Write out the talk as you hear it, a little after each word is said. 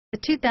The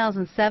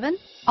 2007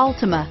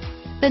 Altima.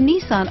 The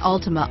Nissan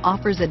Altima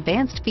offers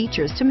advanced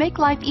features to make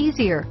life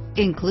easier,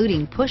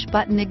 including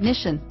push-button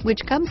ignition, which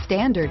comes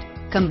standard.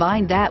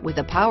 Combine that with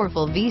a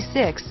powerful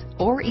V6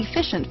 or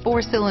efficient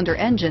four-cylinder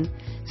engine,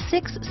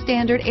 6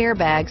 standard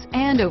airbags,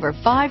 and over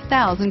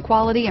 5,000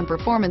 quality and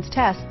performance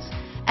tests,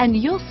 and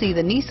you'll see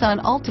the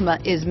Nissan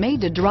Altima is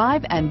made to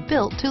drive and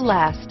built to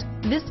last.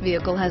 This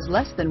vehicle has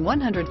less than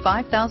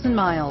 105,000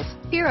 miles.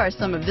 Here are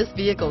some of this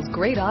vehicle's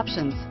great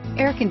options: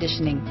 air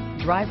conditioning,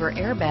 driver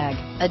airbag,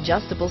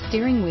 adjustable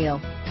steering wheel,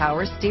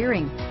 power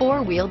steering,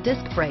 four-wheel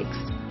disc brakes,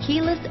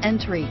 keyless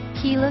entry,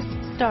 keyless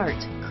start,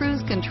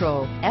 cruise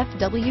control,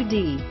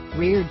 FWD,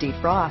 rear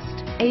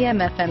defrost,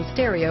 AM/FM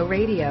stereo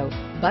radio,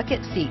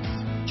 bucket seats,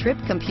 trip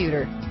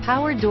computer,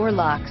 power door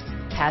locks,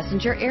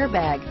 passenger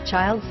airbag,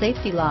 child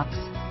safety locks,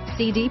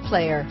 CD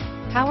player,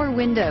 power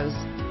windows,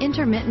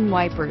 intermittent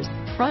wipers,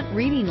 front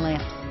reading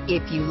lamps.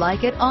 If you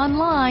like it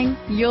online,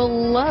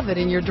 you'll love it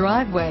in your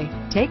driveway.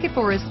 Take it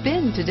for a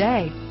spin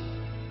today.